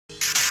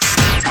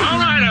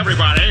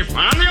everybody.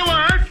 On the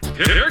alert.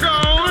 Here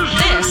goes.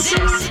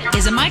 This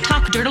is a My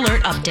Talk Dirt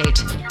Alert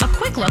update. A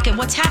quick look at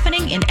what's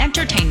happening in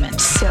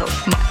entertainment. So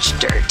much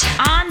dirt.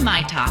 On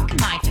My Talk.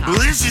 Well,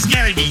 this is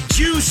gonna be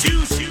juicy.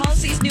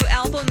 Halsey's new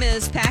album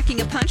is packing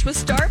a punch with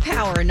star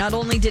power. Not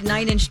only did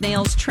 9 Inch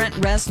Nails' Trent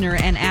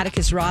Reznor and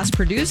Atticus Ross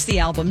produce the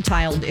album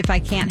titled If I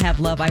Can't Have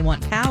Love, I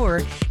Want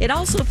Power, it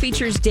also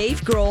features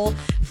Dave Grohl,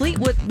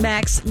 Fleetwood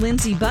Mac's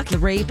Lindsey Buckley,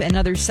 rape and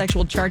other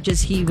sexual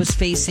charges he was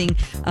facing.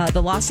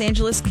 The Los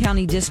Angeles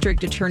County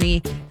District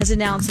Attorney has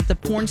announced that the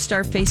porn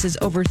star faces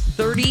over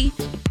 30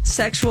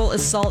 sexual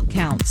assault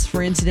counts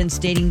for incidents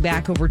dating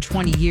back over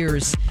 20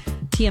 years.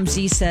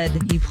 TMZ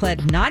said he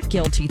pled not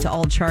guilty to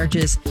all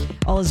charges.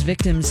 All his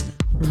victims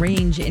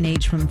range in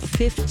age from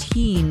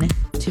 15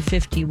 to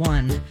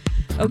 51.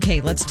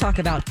 Okay, let's talk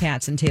about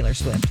cats and Taylor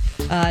Swift.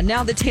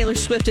 Now that Taylor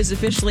Swift is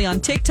officially on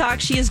TikTok,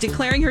 she is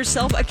declaring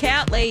herself a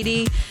cat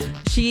lady.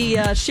 She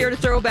shared a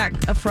throwback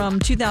from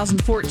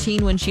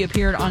 2014 when she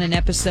appeared on an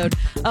episode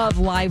of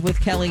Live with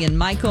Kelly and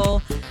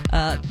Michael.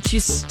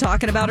 She's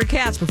talking about her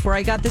cats. Before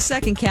I got the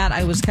second cat,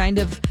 I was kind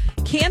of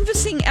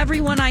canvassing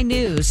everyone I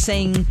knew,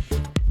 saying,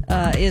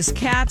 is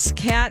cats,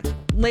 cat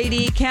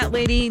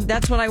lady,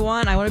 that's what I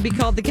want. I want to be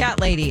called the cat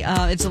lady.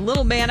 It's a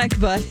little manic,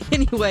 but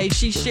anyway,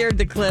 she shared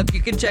the clip.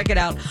 You can check it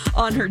out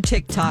on her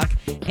TikTok.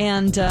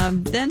 And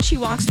then she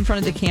walks in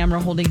front of the camera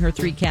holding her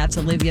 3 cats,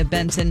 Olivia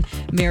Benson,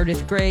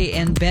 Meredith Grey,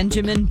 and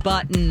Benjamin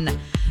Button.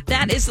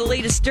 That is the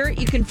latest dirt.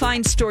 You can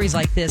find stories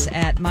like this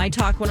at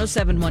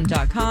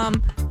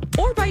mytalk1071.com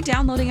or by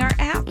downloading our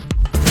app.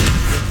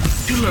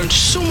 You learned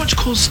so much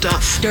cool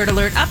stuff. Dirt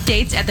Alert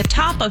updates at the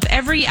top of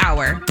every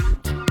hour.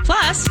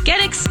 Plus,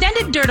 get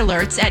extended Dirt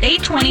Alerts at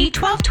 8:20,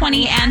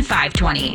 12:20, and 5:20.